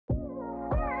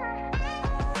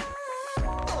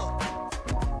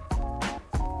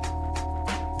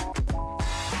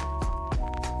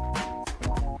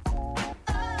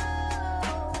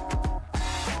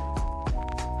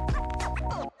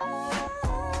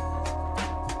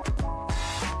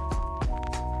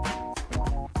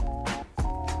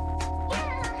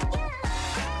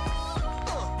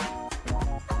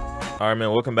All right,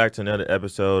 man. Welcome back to another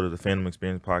episode of the Phantom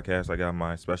Experience podcast. I got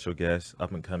my special guest,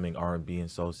 up and coming R&B and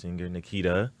soul singer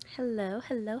Nikita. Hello,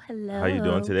 hello, hello. How you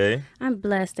doing today? I'm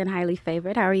blessed and highly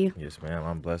favored. How are you? Yes, ma'am.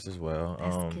 I'm blessed as well.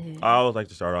 That's good. I always like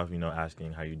to start off,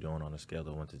 asking how you doing on a scale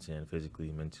of 1 to 10,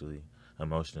 physically, mentally,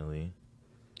 emotionally.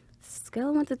 Scale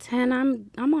of 1 to 10,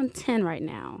 I'm on 10 right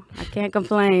now. I can't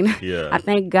complain. Yeah. I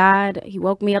thank God he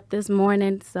woke me up this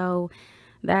morning, so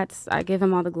I give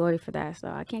him all the glory for that. So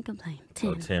I can't complain.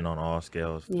 10. So 10 on all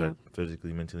scales, Yeah.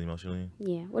 physically, mentally, emotionally.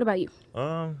 Yeah. What about you?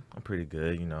 I'm pretty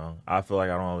good. I feel like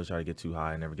I don't always try to get too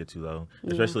high and never get too low,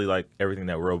 Yeah. especially like everything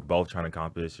that we're both trying to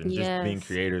accomplish and just being Yes.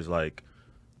 creators. Like,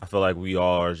 I feel like we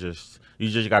all are you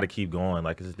just got to keep going.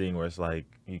 Like, it's a thing where it's like,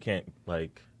 you can't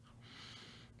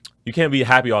be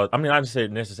happy all. I mean, not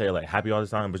necessarily like happy all the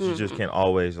time, but you just can't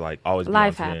always be Life on 10.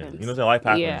 happens. You know what I'm saying? Life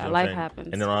happens. Yeah, you know what I'm life saying? happens.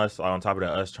 And then on top of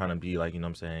that, us trying to be like,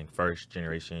 first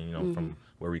generation, from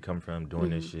where we come from,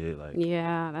 doing this shit. Like,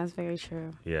 Yeah, that's very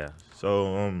true. yeah.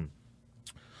 So,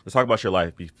 let's talk about your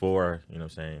life before, you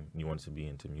wanted to be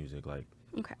into music. Like,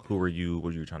 Okay. who were you? What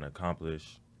were you trying to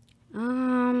accomplish?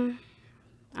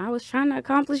 I was trying to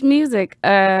accomplish music.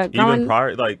 Even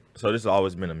prior, so this has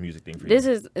always been a music thing for you.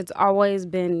 It's always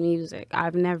been music.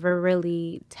 I've never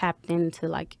really tapped into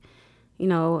like,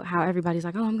 how everybody's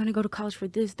like, oh, I'm gonna go to college for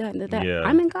this, that, and that. Yeah.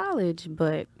 I'm in college,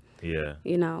 but Yeah.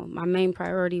 my main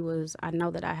priority was I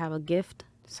know that I have a gift,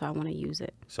 so I want to use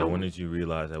it. So when did you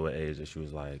realize at what age that she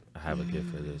was like, I have a gift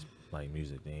for this like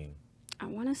music thing? I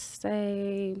want to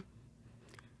say,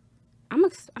 I'm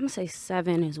gonna say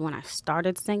 7 is when I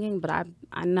started singing, but I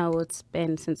know it's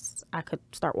been since I could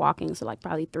start walking, so like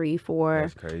probably 3, 4.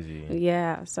 That's crazy.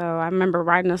 Yeah, so I remember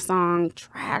writing a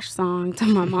trash song to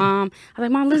my mom. I was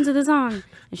like, Mom, listen to the song.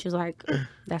 And she was like,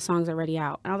 that song's already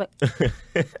out. And I was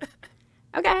like,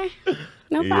 okay,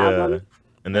 no problem. Yeah.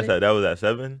 And that was at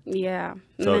 7? Yeah, and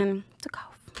So- then took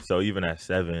off. So even at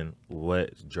 7,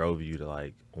 what drove you to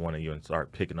like want to even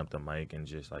start picking up the mic and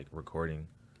just like recording?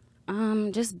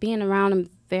 Just being around a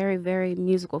very, very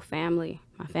musical family.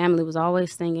 My family was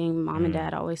always singing. Mom and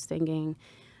Dad always singing.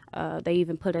 They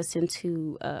even put us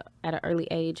into, at an early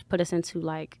age,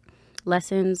 like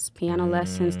lessons, piano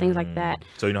lessons, things like that.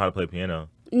 So you know how to play piano?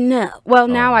 No. Well,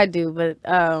 now I do, but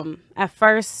at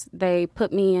first they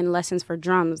put me in lessons for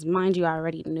drums. Mind you, I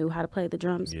already knew how to play the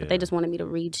drums, Yeah. but they just wanted me to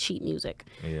read sheet music.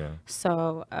 Yeah.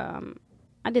 So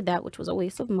I did that, which was a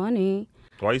waste of money.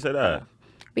 Why you say that?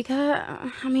 Because,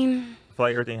 I mean, I feel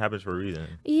like everything happens for a reason.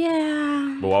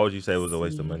 yeah. But why would you say it was a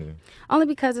waste of money? Only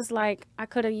because it's like I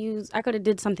could have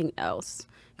did something else.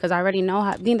 Because I already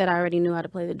being that I already knew how to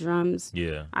play the drums,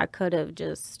 Yeah. I could have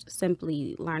just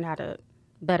simply learned how to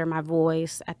better my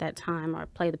voice at that time or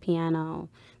play the piano,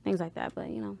 things like that. But,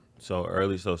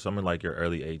 So some of like your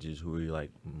early ages, who were you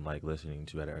like listening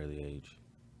to at an early age?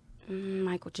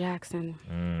 Michael Jackson.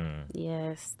 Mm.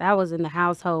 Yes, that was in the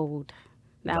household.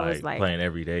 That was like, playing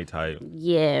everyday type.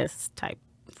 yes, type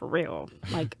for real.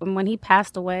 Like when he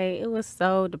passed away, it was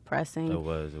so depressing. It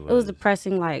was. It was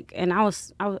depressing. Like, and I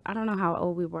don't know how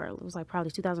old we were. It was like probably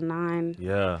 2009.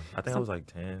 Yeah, I think I was like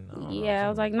 10. I don't know, Yeah, I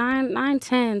was like something. 9,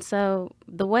 10. So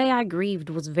the way I grieved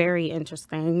was very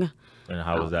interesting. And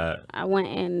how was that? I went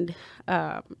and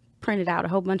printed out a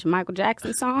whole bunch of Michael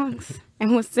Jackson songs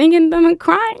and was singing them and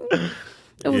crying.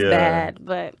 It was Yeah. bad,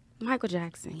 but Michael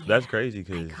Jackson. Yeah. That's crazy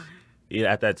because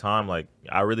at that time, like,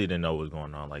 I really didn't know what was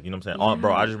going on. Like, you know what I'm saying?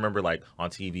 Bro, I just remember, like, on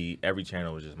TV, every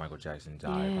channel was just Michael Jackson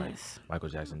died. Like, Yes. Michael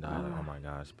Jackson died. Like, oh, my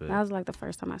gosh. But That was like the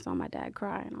first time I saw my dad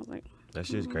cry, and I was like, that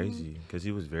shit's crazy because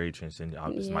he was very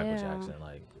transcendent. It's Michael Yeah. Jackson.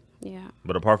 Like, yeah.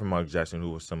 but apart from Michael Jackson, who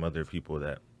was some other people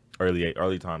that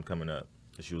early time coming up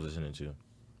that she was listening to?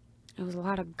 It was a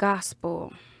lot of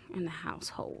gospel in the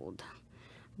household.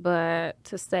 But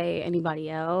to say anybody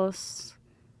else,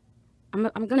 I'm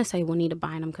going to say Juanita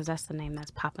Bynum because that's the name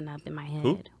that's popping up in my head.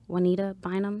 Who? Juanita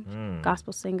Bynum,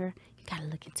 gospel singer. You got to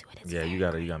look into it. It's Yeah, very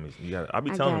you got me. I'll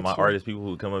be I telling got my you. artists, people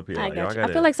who come up here, I like, yo, got I you. got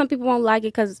I feel like some people won't like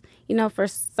it because, for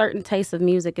certain tastes of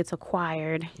music, it's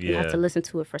acquired. You have Yeah. to listen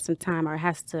to it for some time or it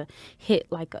has to hit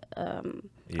like a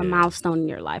Yeah. milestone in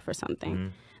your life or something.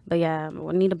 Mhm. But yeah,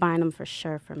 Juanita Bynum for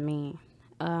sure for me.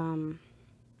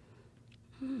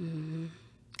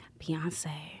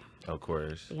 Beyonce. Of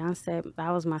course. Beyonce, that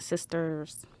was my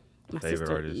sister's. My Favorite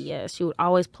sister, artist. yeah, she would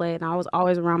always play it, and I was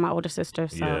always around my older sister,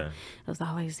 so Yeah. it was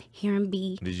always hearing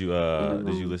B. Did you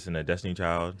listen to Destiny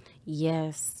Child?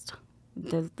 Yes,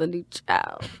 the new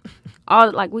child.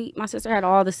 My sister had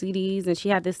all the CDs, and she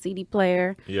had this CD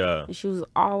player, Yeah. and she was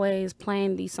always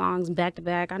playing these songs back to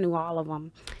back. I knew all of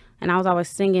them, and I was always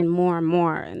singing more and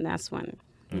more, and that's when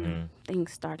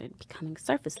things started becoming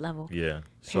surface level. Yeah.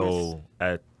 So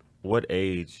what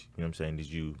age, you know what I'm saying, did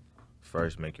you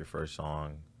first make your first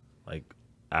song? Like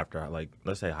after, like,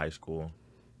 let's say high school,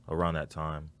 around that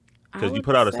time? I Because you would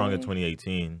put out a song in say,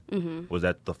 2018. hmm Was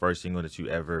that the first single that you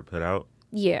ever put out?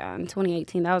 yeah, in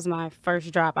 2018, that was my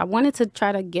first drop. I wanted to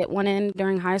try to get one in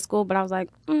during high school, but I was like,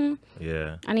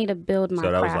 Yeah. I need to build my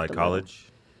So that was craft like a little.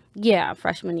 college? Yeah,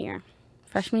 freshman year.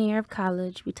 Freshman year of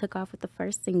college, we took off with the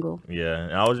first single. Yeah.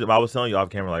 And I was telling you off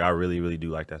camera, like, I really, really do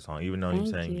like that song. Even though you're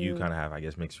Thank saying you you. kind of have, I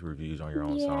guess, mixed reviews on your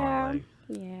own song. Yeah, Like,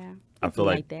 yeah. I I feel do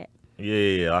like, like that.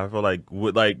 yeah. I feel like,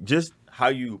 with, like, just how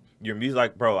your music,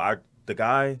 like, bro, the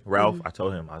guy, Ralph, I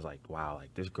told him, I was like, wow,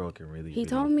 like, this girl can really, He really.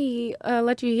 told me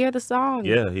let you hear the song.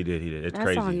 Yeah, he did. It's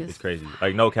That song crazy. is It's crazy.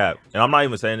 Like, no cap. And I'm not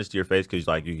even saying this to your face because,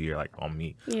 like, you hear, like, on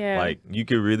me. Yeah. Like, you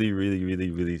could really, really,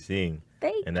 really, really sing.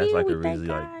 Thank And that's, you. like, We a thank really,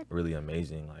 God. like, really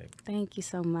amazing, like. Thank you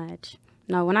so much.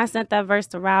 No, when I sent that verse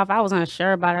to Ralph, I was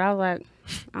unsure about it. I was like,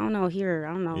 I don't know here.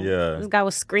 I don't know. Yeah. This guy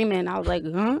was screaming. I was like,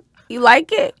 huh? You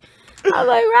like it? I was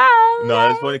like, Ralph. No,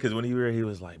 it's okay." funny because when he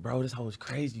was like, bro, this hoe was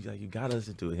crazy. Like, you gotta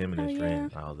listen to it. Him and his Oh,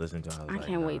 friend. I was listening to it. I was I like,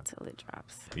 can't nah. wait till it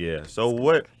drops. Yeah. So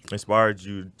what inspired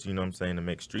you, you know what I'm saying, to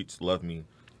make Streets Love Me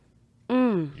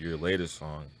your latest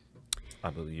song, I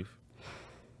believe?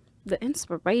 The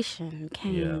inspiration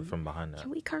came. Yeah, from behind that. Can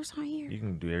we curse on here? You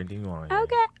can do everything you want. Here.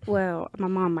 Okay. Well, my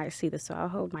mom might see this, so I'll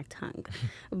hold my tongue.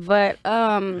 But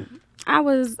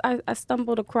I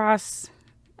stumbled across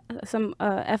some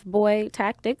F-boy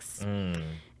tactics,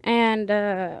 and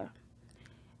the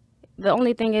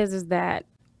only thing is that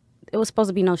it was supposed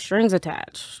to be no strings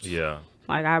attached. Yeah.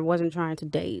 Like, I wasn't trying to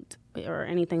date or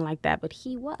anything like that, but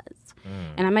he was.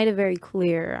 And I made it very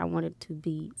clear I wanted to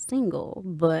be single.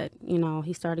 But, you know,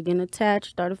 he started getting attached,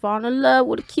 started falling in love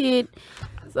with a kid.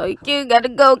 So the kid got to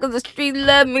go because the streets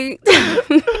love me.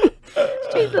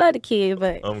 Streets love the kid.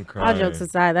 But I'm all crying. jokes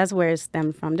aside, that's where it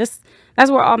stemmed from. Just that's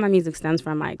where all my music stems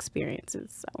from, my experiences.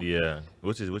 So. Yeah,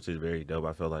 which is very dope.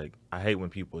 I feel like I hate when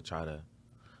people try to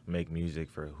make music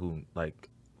for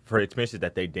for experiences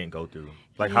that they didn't go through.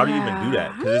 Like, how do you even do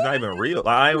that? Because it's not even real. Like,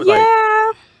 I was like,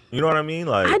 Yeah. you know what I mean?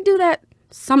 Like, I do that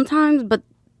sometimes, but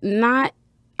not.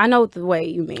 I know the way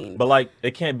you mean. but like,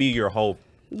 it can't be your whole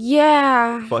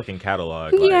Yeah. fucking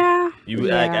catalog. Like, Yeah. you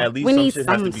yeah. like, at least we some need shit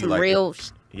has to be some like, real.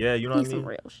 yeah, you know We what need I mean? some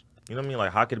real. You know what I mean?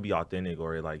 Like, how could it be authentic,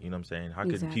 or like, you know what I'm saying? How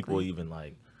could people Exactly. even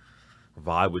like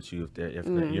vibe with you if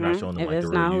you're not showing them If like it's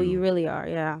the real not who you? you really are,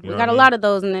 yeah. You We know got what I a mean? lot of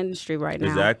those in the industry right now.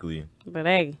 Exactly. But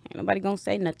hey, ain't nobody gonna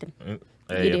say nothing. Hey,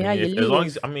 Get it how you as long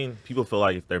live. as people feel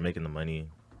like if they're making the money,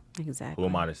 Exactly. who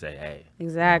am I to say, hey?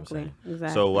 Exactly. You know what I'm saying?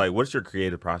 Exactly. So, like, what's your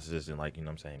creative process in, like, you know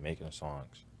what I'm saying, making the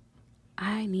songs?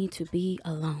 I need to be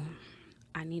alone.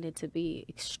 I need it to be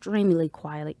extremely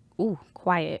quiet.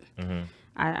 Quiet.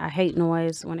 I hate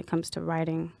noise when it comes to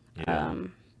writing. Yeah.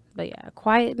 But yeah,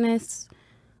 quietness,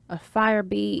 a fire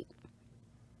beat,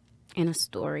 and a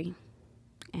story.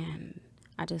 And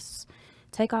I just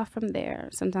take off from there.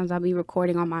 Sometimes I'll be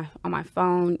recording on my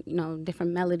phone, you know,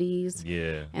 different melodies.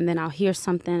 Yeah. And then I'll hear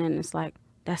something and it's like,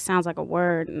 that sounds like a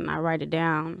word, and I write it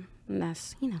down. And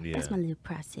that's, that's my little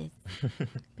process.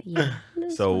 But yeah.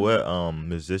 So what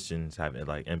musicians have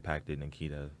like impacted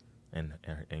Nikita and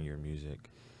your music?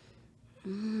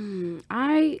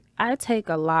 I take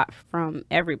a lot from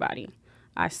everybody.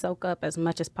 I soak up as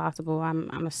much as possible.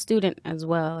 I'm a student as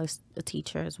well as a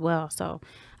teacher as well. So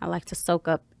I like to soak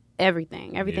up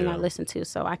everything I Yeah. listen to.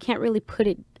 So I can't really put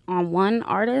it on one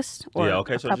artist or Yeah,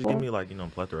 okay, a so couple. just give me like, a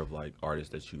plethora of like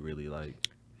artists that you really like.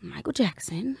 Michael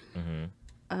Jackson.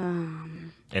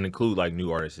 And include like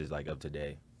new artists like of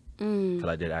today. Because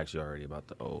I did ask you already about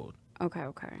the old. Okay.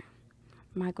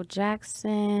 Michael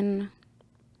Jackson.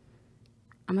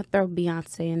 I'm going to throw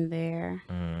Beyonce in there.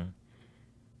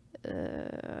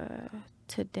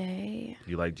 Today.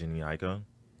 You like Jenny Aiko?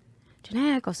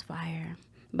 Janae Echo's fire.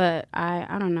 But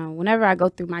I don't know. Whenever I go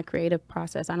through my creative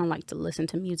process, I don't like to listen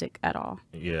to music at all.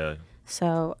 Yeah.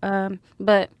 So,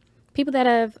 but people that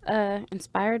have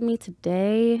inspired me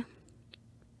today,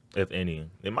 If any.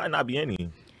 It might not be any.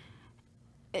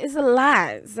 it's a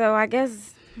lot. So I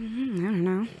guess, I don't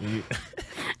know.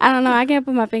 I don't know. I can't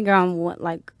put my finger on what,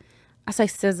 like, I say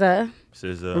SZA.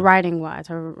 SZA. Writing-wise,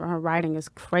 her writing is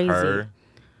crazy.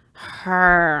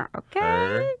 Her. Okay.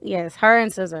 Her. Yes, her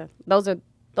and SZA. Those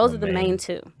are the main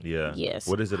two. Yeah. Yes.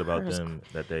 What is it about Hers. them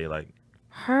that they like,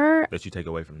 Her. that you take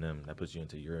away from them, that puts you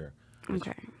into your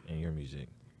in your music?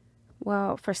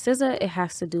 Well, for SZA, it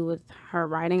has to do with her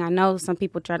writing. I know some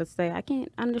people try to say, I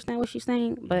can't understand what she's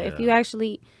saying, but if Yeah. you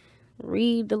actually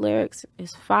read the lyrics.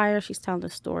 It's fire. She's telling the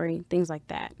story, things like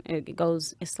that. It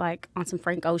goes, it's like on some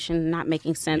Frank Ocean, not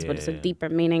making sense, but it's a Yeah. deeper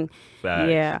meaning. Facts.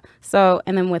 Yeah. So,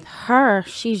 and then with her,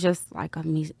 she's just like a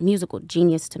musical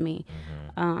genius to me.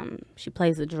 She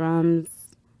plays the drums,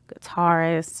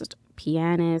 guitarist,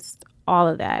 pianist, all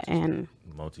of that. And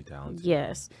Multi-talented.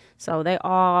 yes. So they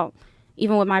all,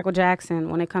 even with Michael Jackson,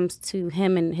 when it comes to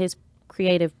him and his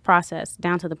creative process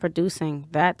down to the producing,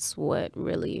 that's what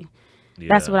really,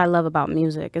 that's what I love about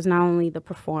music. It's not only the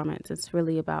performance, it's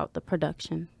really about the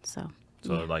production. So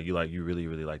So like you really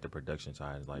like the production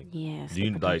side. Like, yes. do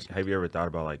you like, have you ever thought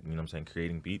about, like, you know what I'm saying,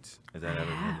 creating beats? Has that ever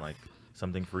been like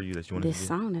something for you that you want to do? This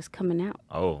song is coming out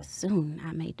soon.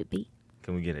 I made the beat.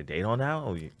 Can we get a date on that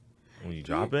when you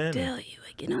drop in? I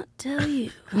cannot tell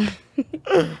you.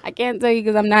 I can't tell you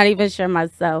because I'm not even sure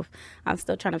myself. I'm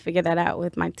still trying to figure that out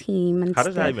with my team and How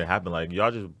does stuff. that even happen? Like,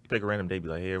 y'all just pick a random day, be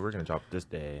like, hey, we're gonna drop this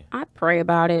day. I pray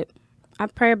about it.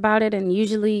 And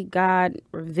usually God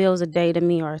reveals a day to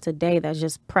me, or it's a day that's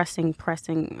just pressing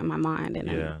in my mind, and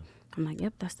I'm like,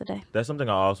 yep, that's the day. That's something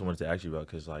I also wanted to ask you about,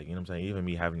 because, like, you know what I'm saying, even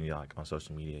me having you like on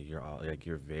social media,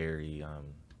 you're very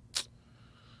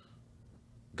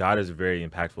God is very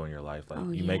impactful in your life.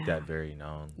 Like, you make that very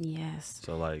known. Yes.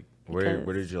 So, like, where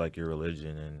did you, like, your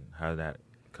religion, and how did that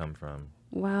come from?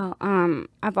 Well,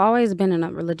 I've always been in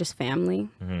a religious family.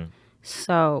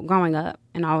 So growing up,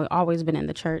 and I've always been in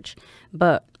the church,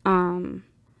 but I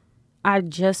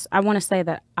want to say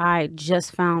that I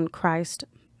just found Christ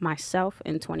myself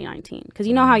in 2019, because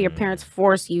you know how your parents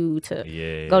force you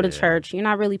to go to church. You're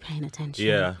not really paying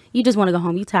attention. You just want to go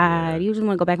home. You tired. You just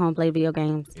want to go back home and play video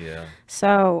games.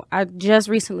 So I just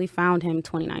recently found him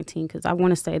 2019, because I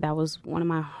want to say that was one of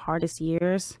my hardest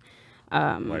years.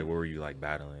 Like, what were you, like,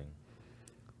 battling?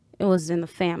 It was in the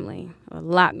family. A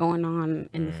lot going on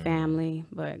in the family,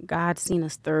 but God seen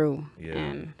us through.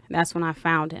 And that's when I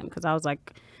found him, because I was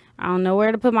like, I don't know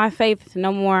where to put my faith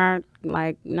no more.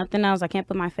 Like, nothing else. I can't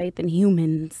put my faith in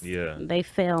humans. They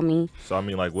fail me. So, I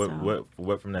mean, like,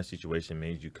 what from that situation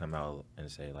made you come out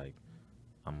and say, like,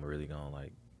 I'm really gonna,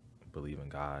 like, believe in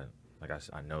God? Like,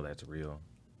 I know that's real.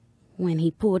 When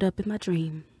he pulled up in my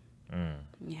dream.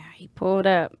 Yeah, he pulled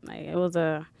up. Like,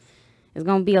 it's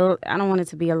gonna be I don't want it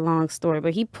to be a long story,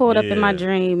 but he pulled up in my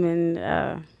dream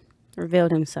and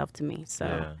revealed himself to me.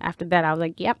 So after that, I was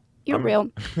like, yep, you're real.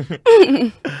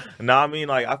 No, I mean,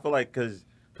 like, I feel like, because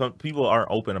people aren't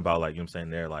open about, like, you know what I'm saying,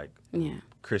 they're like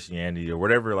Christianity or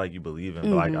whatever, like, you believe in.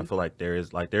 But, like, I feel like there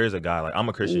is a guy, like, I'm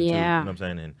a Christian too, you know what I'm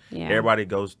saying? And everybody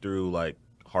goes through, like,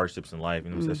 hardships in life,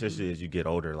 you know what I'm saying, especially as you get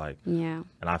older, like, and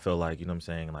I feel like, you know what I'm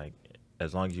saying, like,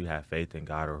 as long as you have faith in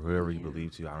God or whoever you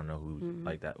believe to, I don't know who,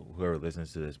 like, that, whoever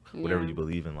listens to this, whatever you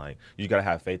believe in, like, you gotta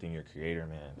have faith in your creator,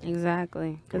 man.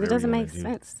 Exactly. Because it doesn't make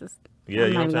sense. You know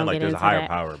what I'm saying? Like, there's a higher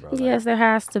power, bro. Like, yes, there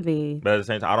has to be. But at the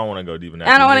same time, I don't want to go deep in that.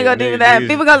 I don't want to go deep in that.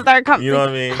 People gonna start coming. You know what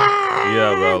I mean?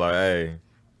 Yeah, bro. Like, hey.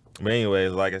 But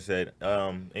anyways, like I said,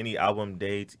 any album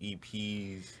dates,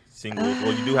 EPs, singles?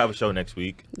 Well, you do have a show next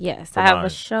week. Yes, I have a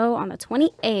show on the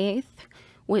 28th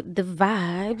with The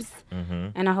Vibes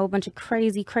and a whole bunch of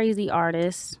crazy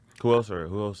artists. Who else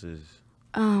is?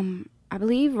 I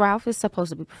believe Ralph is supposed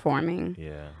to be performing.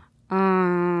 Yeah.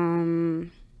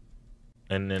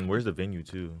 And then where's the venue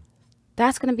too?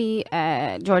 That's gonna be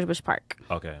at George Bush Park.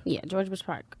 Okay. Yeah, George Bush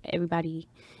Park. Everybody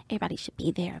should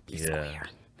be there. Be square.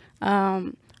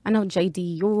 I know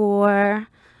JD Yor.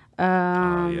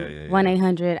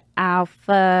 1-800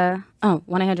 Alpha. Oh,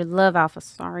 1-800 Love Alpha.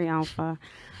 Sorry, Alpha.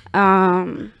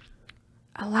 A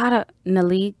lot of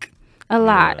Nalik. A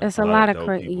lot. It's a lot of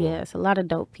crazy. Yeah, it's a lot of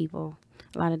dope people.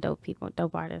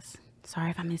 Dope artists.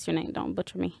 Sorry if I missed your name. Don't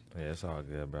butcher me. Yeah, it's all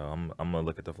good, bro. I'm gonna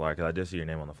look at the flyer because I did see your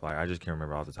name on the flyer. I just can't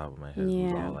remember off the top of my head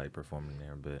who's all, like, performing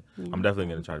there, but I'm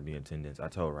definitely gonna try to be in attendance. I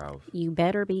told Ralph. You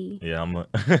better be. Yeah, I'm gonna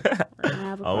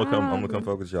come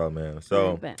fuck with y'all, man.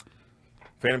 So,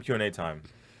 Phantom Q&A time.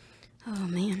 Oh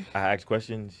man. I ask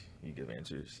questions, you give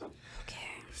answers. Okay.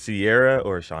 Sierra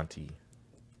or Ashanti?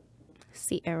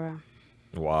 Sierra.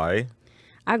 Why?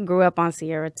 I grew up on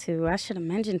Sierra too. I should have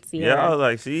mentioned Sierra. Yeah, I was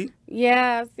like, see?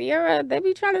 Yeah, Sierra, they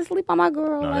be trying to sleep on my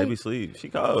girl. No, like, they be sleep. She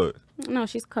cold. No,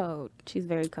 she's cold. She's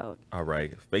very cold. All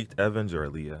right. Faith Evans or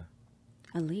Aaliyah?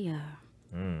 Aaliyah.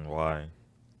 Why?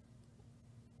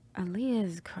 Aaliyah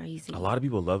is crazy. A lot of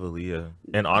people love Aaliyah.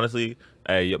 And honestly,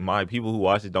 hey, my people who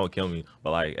watch it don't kill me.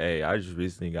 But, like, hey, I just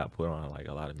recently got put on, like,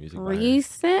 a lot of music.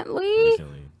 Recently?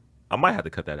 I might have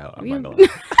to cut that out. I'm not gonna lie.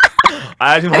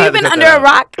 Have you been under a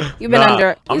rock? You've been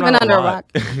under. You've been under a rock.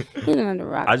 You've been under a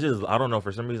rock. I don't know.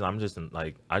 For some reason, I'm just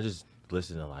like, I just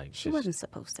listen to, like. She wasn't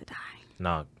supposed to die.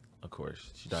 Nah, of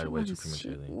course, she died way too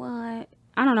prematurely. What?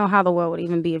 I don't know how the world would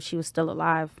even be if she was still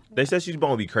alive. They said she's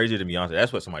going to be crazier than Beyonce.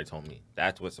 That's what somebody told me.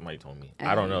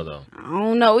 I don't know, though. I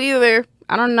don't know either.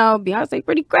 I don't know. Beyonce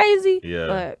pretty crazy. Yeah.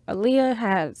 But Aaliyah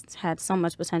has had so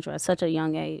much potential at such a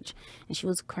young age. And she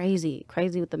was crazy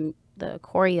with the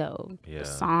choreo, the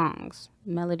songs,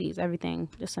 melodies, everything.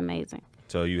 Just amazing.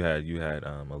 So you had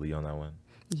Aaliyah on that one?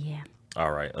 Yeah.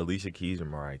 All right. Alicia Keys or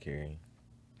Mariah Carey?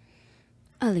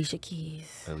 Alicia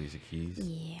Keys. Alicia Keys?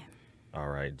 Yeah. All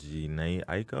right. Jhené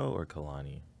Aiko or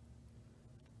Kalani?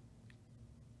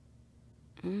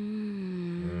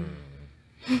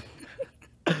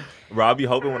 Bro, I'll be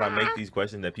hoping when I make these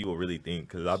questions that people really think,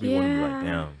 because I'll be wanting to be like,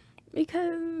 damn.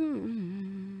 Because,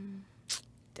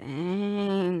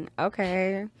 dang.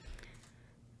 Okay.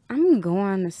 I'm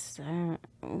going to say,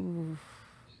 I'm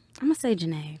going to say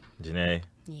Jhené. Jhené?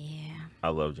 Yeah. I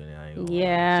love Jhené. I ain't gonna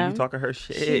lie. She be talking her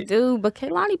shit. She do, but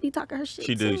Kehlani be talking her shit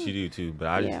She too. do too. But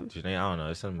I just, Jhené, I don't know.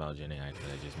 There's something about Jhené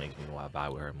that just makes me want to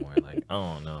vibe with her more. Like, I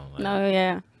don't know. Like, no,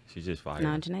 yeah. She's just fire. No,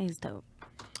 Jhené's dope.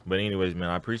 But anyways, man,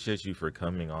 I appreciate you for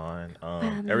coming on.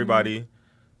 Everybody,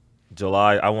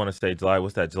 July, I want to say July,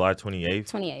 what's that, July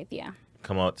 28th? 28th, yeah.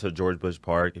 Come out to George Bush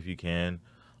Park if you can.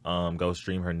 Go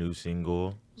stream her new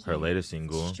single, her latest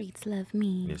single. Streets Love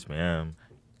Me. Yes, ma'am.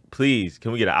 Please,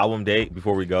 can we get an album date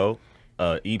before we go?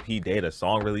 EP date, a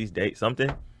song release date,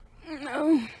 something?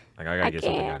 No. Like, I gotta get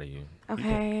something out of you. Okay.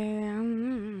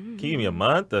 Can you give me a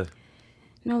month?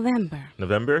 November.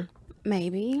 November?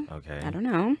 Maybe. Okay. I don't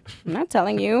know. I'm not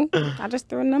telling you. I just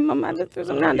threw something out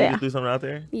there. You threw something out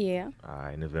there? Yeah. All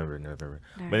right, November. All right.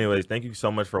 But anyways, thank you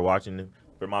so much for watching.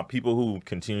 For my people who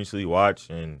continuously watch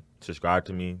and subscribe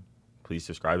to me, please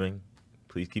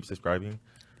keep subscribing.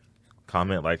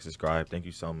 Comment, like, subscribe. Thank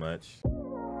you so much.